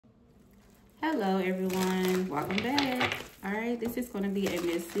Hello everyone, welcome back. All right, this is going to be a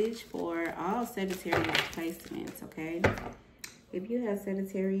message for all Sagittarius placements, okay? If you have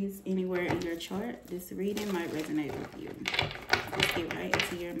Sagittarius anywhere in your chart, this reading might resonate with you. Let's get right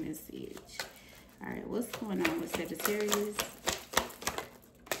into your message. All right, what's going on with Sagittarius?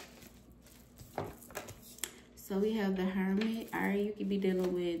 So we have the Hermit. All right, you could be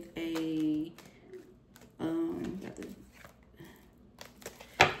dealing with a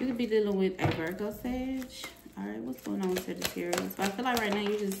you could be dealing with a Virgo Sag. All right, what's going on with Sagittarius? So I feel like right now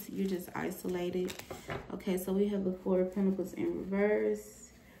you're just isolated. Okay, so we have the Four of Pentacles in reverse.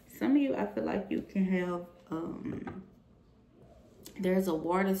 Some of you, I feel like you can have there's a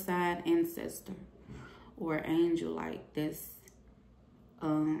water sign ancestor or angel like this.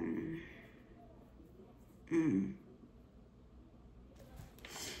 Oh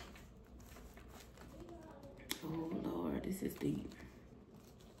Lord, this is deep.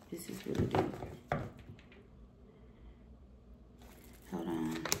 This is really deep. Hold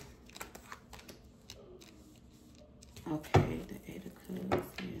on. Okay, the Eight of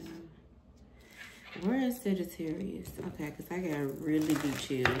Cups, yeah. Where is Sagittarius? Okay, because I got really deep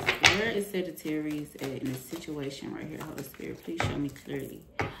chills. Where is Sagittarius at in this situation right here? Holy Spirit, please show me clearly.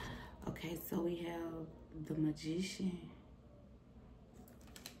 Okay, so we have the Magician.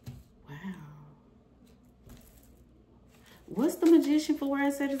 Wow. What's the Magician for where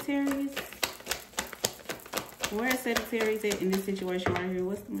is Sagittarius? Where is Sagittarius at in this situation right here?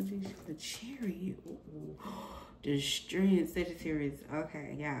 What's the Magician? The Chariot. Ooh. The Strength, Sagittarius.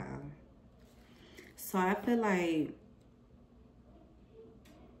 Okay, yeah. So I feel like,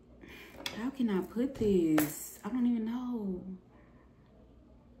 how can I put this? I don't even know.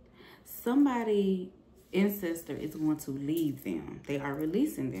 Somebody, ancestor, is going to leave them. They are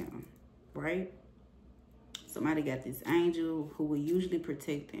releasing them, right? Somebody got this angel who will usually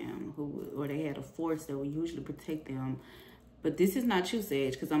protect them, or they had a force that will usually protect them. But this is not you,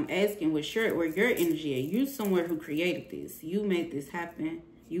 Sag, because I'm asking where your energy is. You somewhere who created this. You made this happen.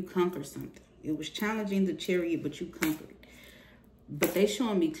 You conquered something. It was challenging, the Chariot, but you conquered it. But they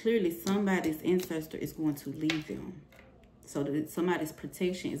showing me clearly somebody's ancestor is going to leave them. So that somebody's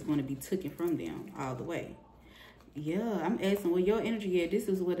protection is going to be taken from them all the way. Yeah, I'm asking where your energy is. This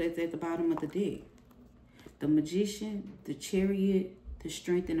is what is at the bottom of the deck. The Magician, the Chariot, the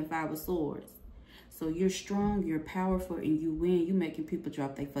Strength, and the Five of Swords. So you're strong, you're powerful, and you win. You making people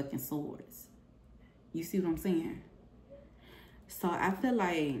drop their fucking swords. You see what I'm saying? So I feel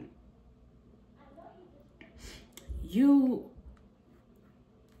like you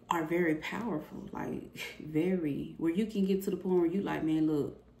are very powerful, like very, where you can get to the point where you like, man,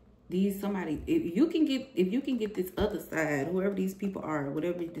 look, if you can get this other side, whoever these people are,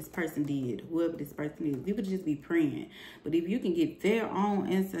 whatever this person did, whoever this person is, you could just be praying. But if you can get their own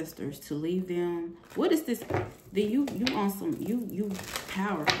ancestors to leave them, what is this? Then you on some, you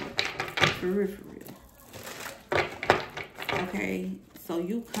powerful, for real, for real. Okay, so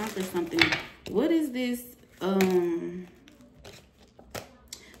you conquer something. What is this?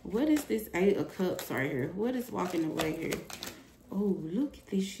 What is this Eight of Cups right here? What is walking away here? Oh, look at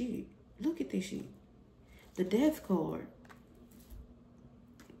this shit. Look at this shit. The Death card.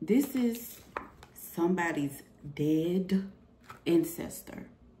 This is somebody's dead ancestor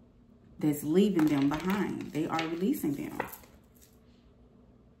that's leaving them behind. They are releasing them.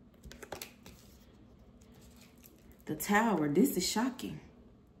 The Tower. This is shocking.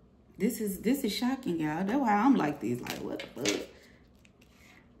 This is shocking, y'all. That's why I'm like this. Like, what the fuck?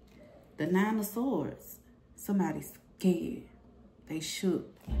 The Nine of Swords. Somebody's scared. They shook.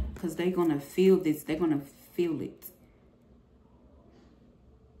 Because they're going to feel this. They're going to feel it.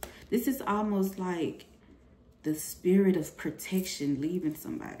 This is almost like the spirit of protection leaving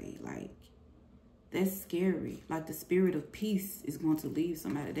somebody. Like, that's scary. Like the spirit of peace is going to leave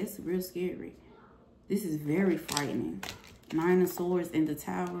somebody. That's real scary. This is very frightening. Nine of Swords in the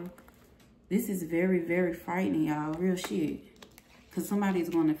Tower. This is very, very frightening, y'all. Real shit. Because somebody's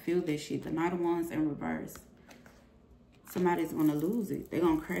going to feel this shit. The Knight of Wands in reverse. Somebody's going to lose it. They're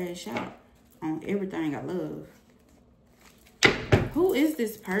going to crash out on everything I love. Who is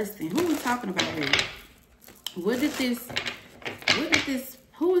this person? Who are we talking about here? Who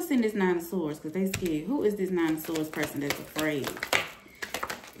is in this Nine of Swords? Because they scared. Who is this Nine of Swords person that's afraid?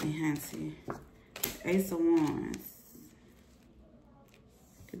 Ace of Wands.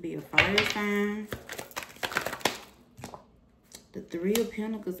 Could be a fire sign. The Three of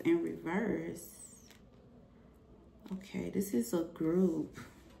Pentacles in reverse. Okay, this is a group.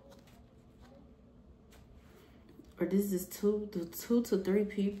 Or this is two to three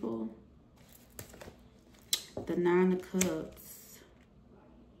people. The Nine of Cups.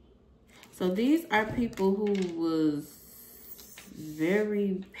 So these are people who was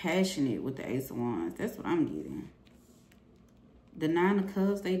very passionate with the Ace of Wands. That's what I'm getting. The Nine of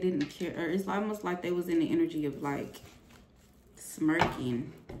Cups, they didn't care. Or it's almost like they was in the energy of like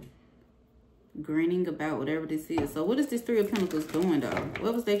smirking, grinning about whatever this is. So what is this Three of Pentacles doing though?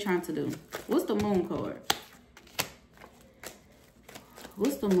 What was they trying to do? What's the Moon card?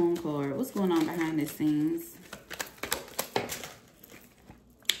 What's the Moon card? What's going on behind the scenes?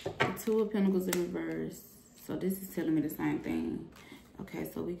 The Two of Pentacles in reverse. So this is telling me the same thing. Okay,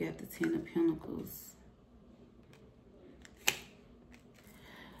 so we got the Ten of Pentacles.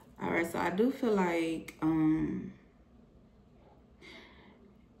 All right, so I do feel like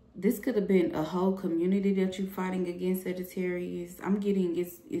this could have been a whole community that you're fighting against, Sagittarius. I'm getting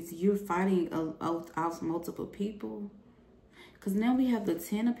it's you're fighting off multiple people. Because now we have the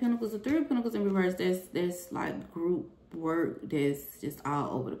Ten of Pentacles, the Three of Pentacles in reverse. There's like group work that's just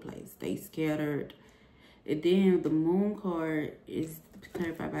all over the place. They scattered. And then the Moon card is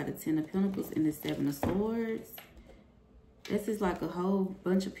clarified by the Ten of Pentacles and the Seven of Swords. This is like a whole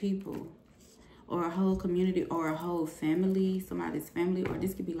bunch of people, or a whole community, or a whole family, somebody's family, or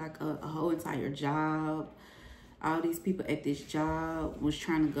this could be like a whole entire job. All these people at this job was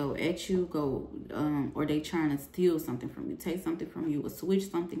trying to go at you, or they trying to steal something from you, take something from you, or switch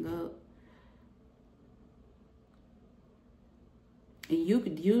something up. And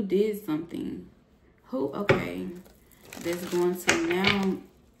you did something. Who? Okay, that's going to now.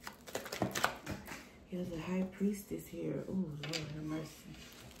 There's a High Priestess here. Oh, Lord have mercy.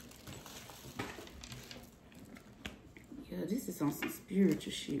 Yeah, this is on some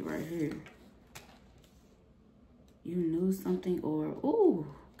spiritual shit right here. You knew something, or... Oh,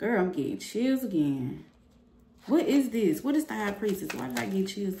 girl, I'm getting chills again. What is this? What is the High Priestess? Why did I get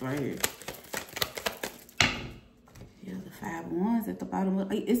chills right here? Yeah, the Five of Wands at the bottom.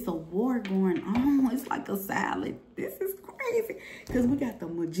 It's a war going on. It's like a salad. This is crazy. Because we got the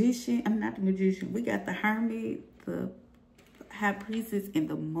Magician. I'm not the Magician. We got the Hermit, the High Priestess, and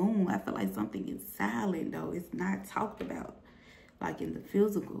the Moon. I feel like something is silent, though. It's not talked about, like in the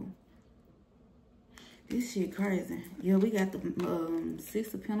physical. This shit crazy. Yeah, we got the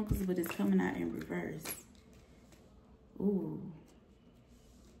Six of Pentacles, but it's coming out in reverse. Ooh.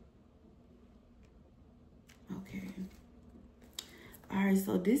 Okay. All right,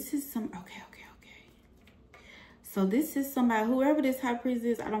 so this is some... Okay. So this is somebody, whoever this High Priest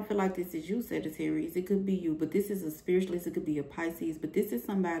is, I don't feel like this is you, Sagittarius. It could be you, but this is a spiritualist. It could be a Pisces, but this is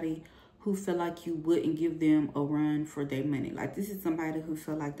somebody who feel like you wouldn't give them a run for their money. Like, this is somebody who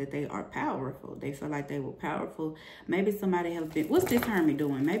feel like that they are powerful. They feel like they were powerful. Maybe somebody has been... What's this Hermit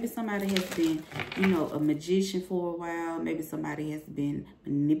doing? Maybe somebody has been, you know, a magician for a while. Maybe somebody has been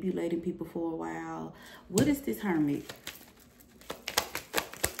manipulating people for a while. What is this Hermit?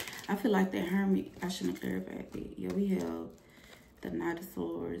 I feel like that Hermit, I shouldn't have clarified it. Yeah, we have the Knight of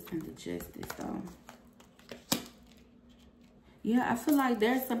Swords and the Justice, though. Yeah, I feel like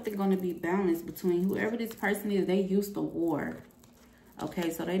there's something going to be balanced between whoever this person is. They used to war.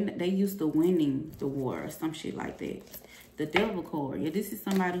 Okay, so they used to winning the war or some shit like that. The Devil card. Yeah, this is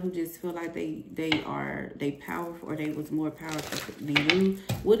somebody who just feel like they powerful, or they was more powerful than you.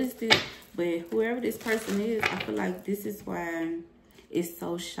 What is this? But whoever this person is, I feel like this is why... It's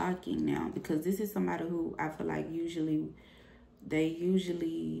so shocking now, because this is somebody who I feel like this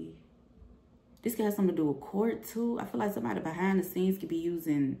could have something to do with court too. I feel like somebody behind the scenes could be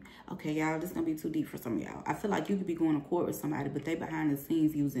using, okay, y'all, this is going to be too deep for some of y'all. I feel like you could be going to court with somebody, but they behind the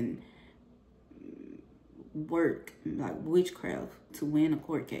scenes using work, like witchcraft, to win a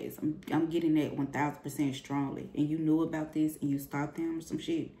court case. I'm getting that 1000% strongly. And you knew about this and you stopped them or some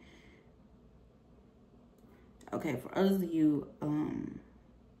shit. Okay, for others of you,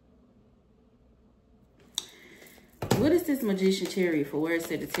 what is this Magician Chariot for? Where is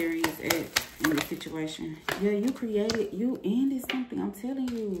Sagittarius at in the situation? Yeah, you ended something. I'm telling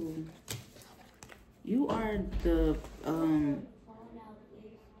you. You are the,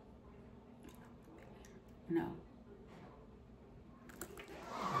 no.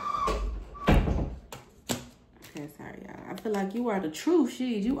 Okay, sorry, y'all. I feel like you are the truth.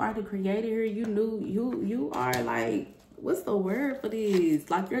 Shit, you are the creator here. You are like, what's the word for this?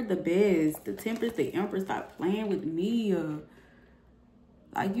 Like, you're the best. The Temperance, the Empress, stop playing with me.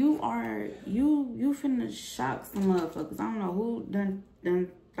 Like, you finna shock some motherfuckers. I don't know who done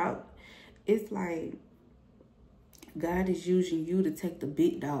thought. It's like God is using you to take the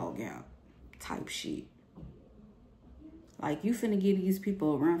big dog out type shit. Like, you finna give these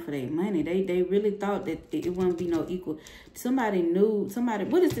people a run for their money. They really thought that it wouldn't be no equal. Somebody knew,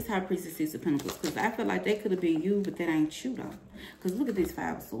 what is this High Priestess, Six of Pentacles? Because I feel like that could have been you, but that ain't you, though. Because look at these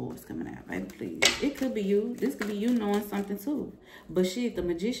Five of Swords coming out, baby, please. It could be you. This could be you knowing something, too. But shit, the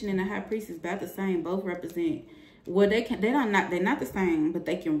Magician and the High Priestess about the same. Both represent, well, they're not the same, but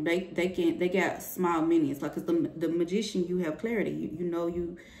they got small minions. Like, because the Magician, you have clarity.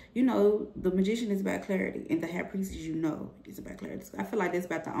 You know, the Magician is about clarity, and the High Priestess, you know, is about clarity. So I feel like that's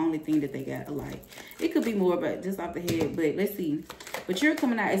about the only thing that they got alike. It could be more, but just off the head. But let's see. But you're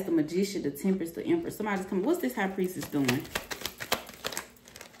coming out as the Magician, the Temperance, the Empress. Somebody's coming. What's this High Priestess doing?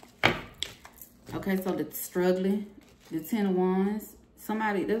 Okay, so the struggling, the Ten of Wands.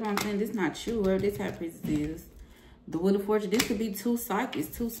 Somebody, that's what I'm saying. This is not you, whoever this High Priestess is. The Wheel of Fortune. This could be two psychics,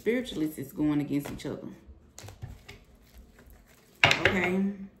 two spiritualists going against each other.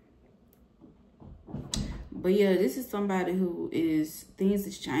 Okay. But yeah, this is somebody who is, things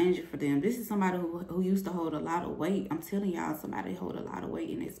is changing for them. This is somebody who used to hold a lot of weight. I'm telling y'all, somebody hold a lot of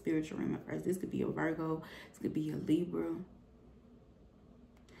weight in that spiritual realm at first. This could be a Virgo. This could be a Libra.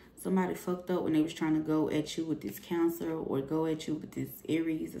 Somebody fucked up when they was trying to go at you with this Cancer or go at you with this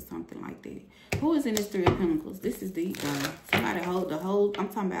Aries or something like that. Who is in this Three of Pentacles? This is deep, guys. Somebody hold the whole, I'm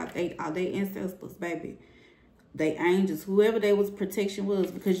talking about they ancestors, baby. They angels, whoever they was protection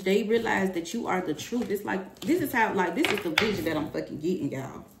was, because they realized that you are the truth. It's like, this is how, like, this is the vision that I'm fucking getting,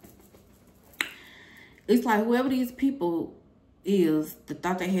 y'all. It's like whoever these people is that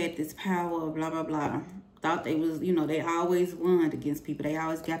thought they had this power, blah, blah, blah. Thought they was, you know, they always won against people. They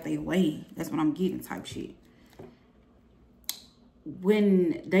always got their way. That's what I'm getting, type shit.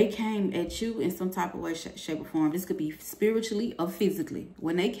 When they came at you in some type of way, shape, or form, this could be spiritually or physically.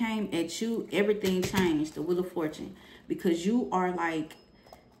 When they came at you, everything changed, the Wheel of Fortune. Because you are like,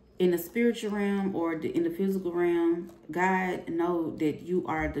 in the spiritual realm or in the physical realm, God know that you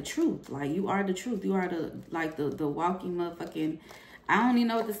are the truth. Like, you are the truth. You are the walking motherfucking, I don't even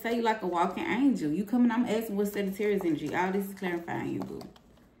know what to say, you like a walking angel. You coming, I'm asking what Sagittarius energy. All this is clarifying you, boo.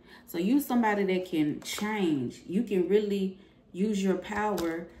 So you somebody that can change. You can really use your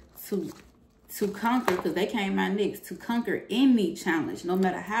power to conquer, because they came out next, to conquer any challenge, no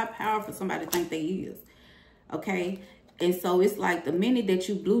matter how powerful somebody think they is. Okay? And so it's like the minute that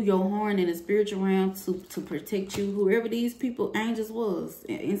you blew your horn in the spiritual realm to protect you, whoever these people, angels was,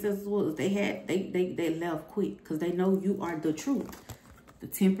 ancestors was, they left quick, because they know you are the truth. The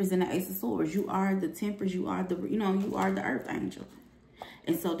Temperance and the Ace of Swords. You are the Temperance. You are the, you are the Earth Angel.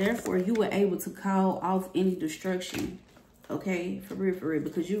 And so therefore you were able to call off any destruction. Okay, for real,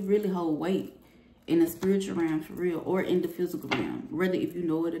 because you really hold weight in the spiritual realm, for real, or in the physical realm, whether if you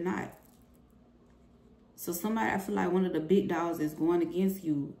know it or not. So somebody, I feel like one of the big dogs is going against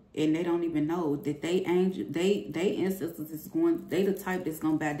you, and they don't even know that they ancestors is going, they the type that's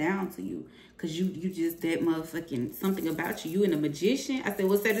gonna bow down to you, because you just that motherfucking something about you. You and the Magician. I said,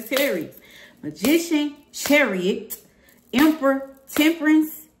 what's Sagittarius? Magician, Chariot, Emperor,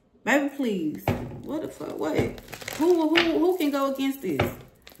 Temperance. Baby, please. What the fuck? What? Who can go against this?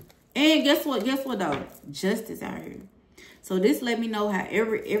 And guess what? Guess what though? Justice out here. So this let me know how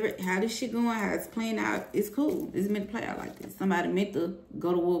how this shit going, how it's playing out. It's cool. It's meant to play out like this. Somebody meant to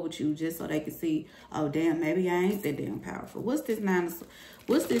go to war with you just so they can see, oh damn, maybe I ain't that damn powerful. What's this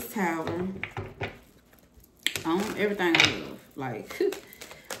what's this Tower? Everything I love. Like,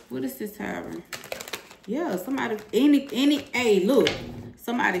 what is this Tower? Yeah, somebody, hey, look.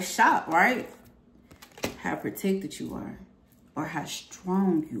 Somebody shocked, right? How protected you are, or how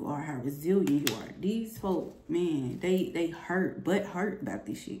strong you are, how resilient you are. These folk, man, they hurt about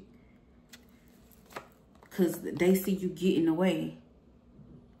this shit, because they see you getting away,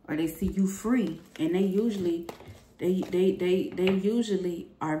 or they see you free, and they usually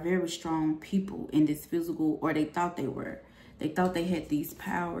are very strong people in this physical, or they thought they were. They thought they had these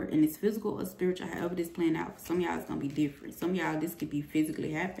power in this physical or spiritual, however this playing out. For some of y'all, it's going to be different. Some of y'all, this could be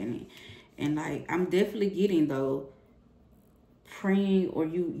physically happening. And like, I'm definitely getting though, praying, or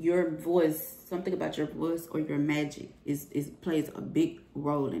your voice, something about your voice or your magic plays a big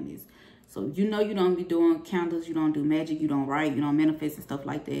role in this. So you don't be doing candles, you don't do magic, you don't write, you don't manifest and stuff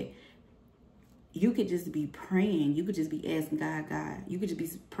like that. You could just be praying. You could just be asking God. You could just be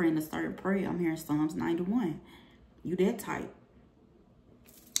praying a certain prayer. I'm hearing Psalms 91. You that type.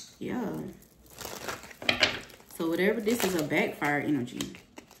 Yeah. So whatever, this is a backfire energy.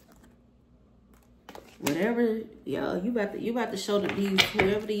 Whatever, yeah, you about to show that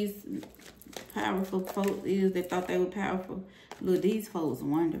whoever these powerful folks is that thought they were powerful. Look, these folks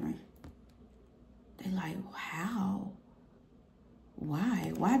wondering. They like, how?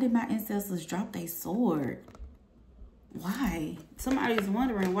 Why? Why did my ancestors drop their sword? Why? Somebody's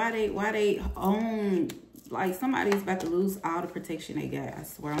wondering why they own, like somebody's about to lose all the protection they got. I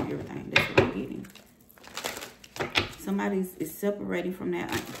swear on everything. That's what I'm getting. Somebody is separating from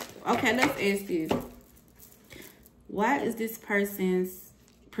that. Okay, let's ask this. Why is this person's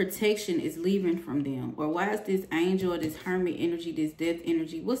protection is leaving from them? Or why is this angel or this hermit energy, this death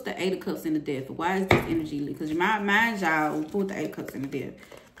energy? What's the 8 of cups in the death? Why is this energy leaving? Because mind y'all will put the 8 of cups in the death.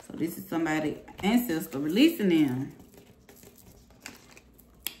 So this is somebody, ancestor, releasing them.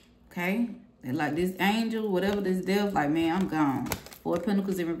 Okay? And like this angel, whatever this death, like, man, I'm gone. 4 of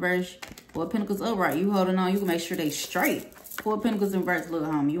Pentacles in reverse. 4 of Pentacles upright. You holding on. You can make sure they straight. 4 of Pentacles in reverse. Look,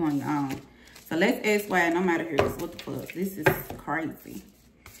 home. You on your own. So let's ask why. And I'm out of here. Because what the fuck? This is crazy.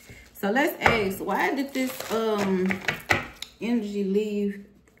 So let's ask, why did this energy leave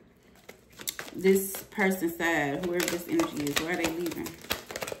this person's side? Whoever this energy is, why are they leaving?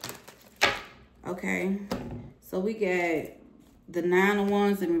 Okay. So we got the 9 of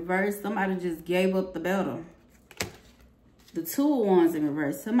Wands in reverse. Somebody just gave up the battle. The 2 of Wands in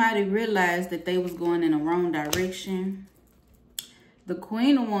reverse. Somebody realized that they was going in the wrong direction. The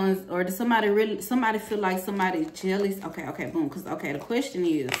Queen of Wands, or did somebody feel like somebody's jealous? Okay, boom. Because, okay, the question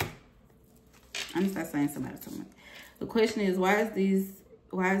is, I'm gonna start saying somebody too much. The question is, why is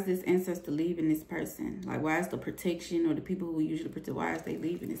this ancestor leaving this person? Like, why is the protection or the people who usually protect, why is they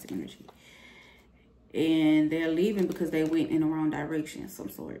leaving this energy? And they're leaving because they went in the wrong direction of some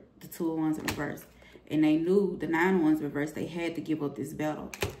sort. The 2 of Wands in reverse. And they knew the 9 of Wands in reverse, they had to give up this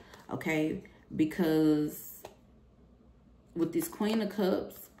battle. Okay? Because with this Queen of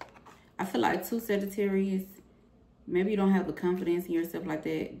Cups, I feel like 2 Sagittarius, maybe you don't have the confidence in yourself like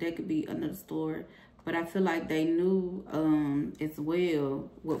that. That could be another story. But I feel like they knew as well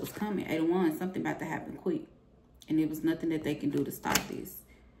what was coming. 8 of Wands, something about to happen quick. And there was nothing that they can do to stop this.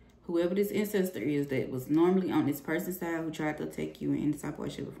 Whoever this ancestor is that was normally on this person's side who tried to take you in some way,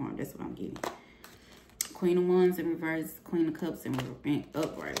 shape, or form. That's what I'm getting. Queen of Wands in reverse. Queen of Cups in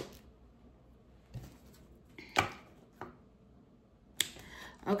upright.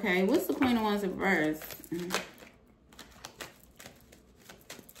 Okay, what's the Queen of Wands in reverse?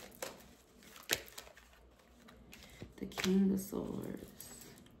 The King of Swords.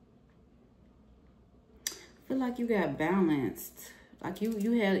 I feel like you got balanced. Like you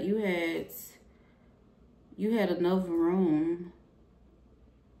had enough room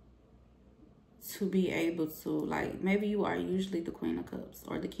to be able to, like, maybe you are usually the Queen of Cups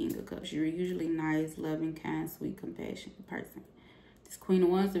or the King of Cups. You're usually nice, loving, kind, sweet, compassionate person. This Queen of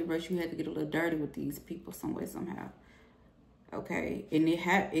Wands in reverse, you had to get a little dirty with these people some way, somehow. Okay, and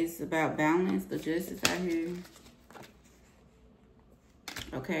it's about balance, the justice out here.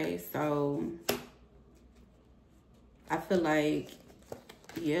 Okay, so I feel like,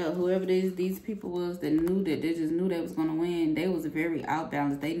 yeah, whoever these people was that knew that, they just knew they was gonna win. They was very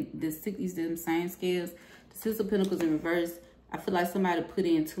outbalanced. These them same scales. The 6 of Pentacles in reverse. I feel like somebody put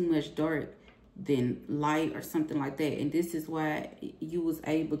in too much dark than light or something like that. And this is why you was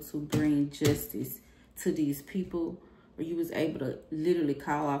able to bring justice to these people, or you was able to literally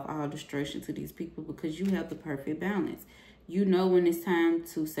call off all destruction to these people, because you have the perfect balance. You know when it's time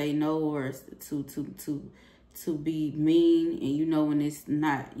to say no, or to be mean, and you know when it's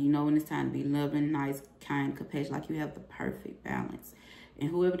not. You know when it's time to be loving, nice, kind, compassionate. Like, you have the perfect balance. And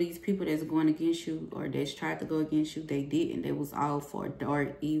whoever these people that's going against you or that's tried to go against you, they didn't. They was all for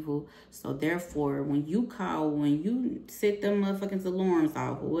dark, evil. So therefore, when you set them motherfucking alarms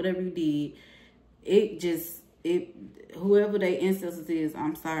off or whatever you did, whoever they ancestors is,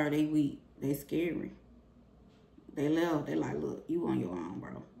 I'm sorry, they weak. They scary. They left. They like, look, you on your own,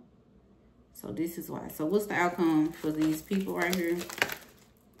 bro. So this is why. So what's the outcome for these people right here?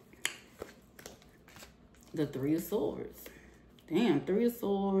 The 3 of Swords. Damn, 3 of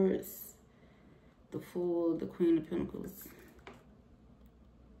Swords. The Fool, the Queen of Pentacles.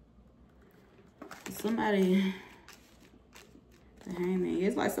 Somebody, the Hangman.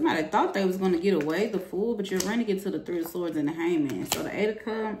 It's like somebody thought they was going to get away, the Fool, but you're running into the 3 of Swords and the Hangman. So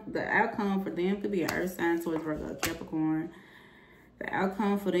the outcome for them could be an Earth sign, Taurus, Virgo, Capricorn. The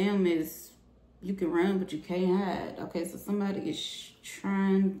outcome for them is, you can run, but you can't hide. Okay, so somebody is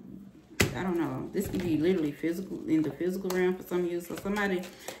trying, I don't know. This could be literally physical, in the physical realm for some of you. So somebody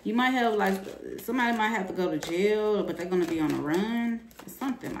might have to go to jail, but they're going to be on a run or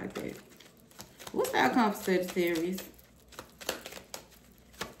something like that. What's the outcome for Sagittarius?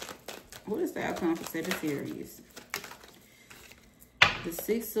 What is the outcome for Sagittarius? The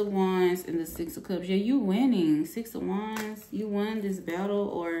 6 of Wands and the 6 of Cups. Yeah, you winning. 6 of Wands. You won this battle,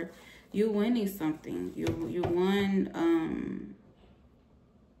 or you're winning something. You won.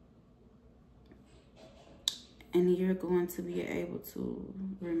 And you're going to be able to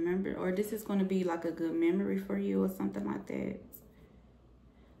remember, or this is going to be like a good memory for you or something like that.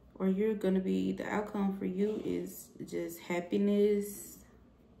 Or you're going to be, the outcome for you is just happiness.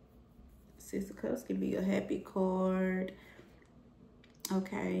 Six of Cups can be a happy card.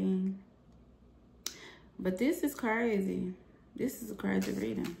 Okay. But this is crazy. This is a crazy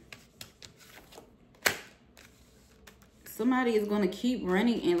reading. Somebody is going to keep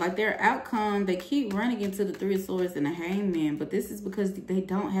running in, like their outcome, they keep running into the Three of Swords and the Hangman, but this is because they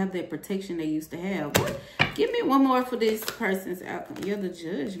don't have that protection they used to have. Give me one more for this person's outcome. You're the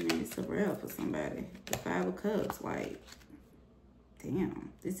Judgment. It's a real for somebody. The Five of Cups, like,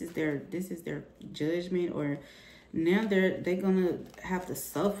 damn, this is their judgment, or now they're gonna have to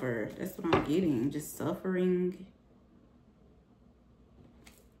suffer. That's what I'm getting, just suffering.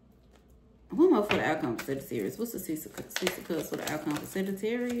 One more for the outcome for Sagittarius. What's the Six of Cups for the outcome for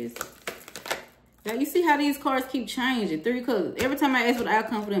Sagittarius? Now, you see how these cards keep changing. Three of Cups. Every time I ask for the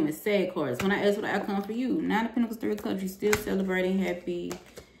outcome for them, it's sad cards. When I ask for the outcome for you, Nine of Pentacles, Three of Cups, you're still celebrating, happy.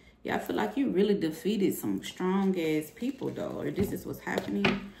 Yeah, I feel like you really defeated some strong-ass people, though. Or this is what's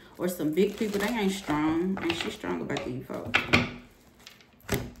happening. Or some big people. They ain't strong. Ain't she strong about these folks?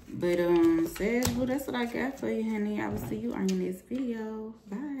 But, Sag, well, that's what I got for you, honey. I will see you on your next video.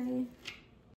 Bye.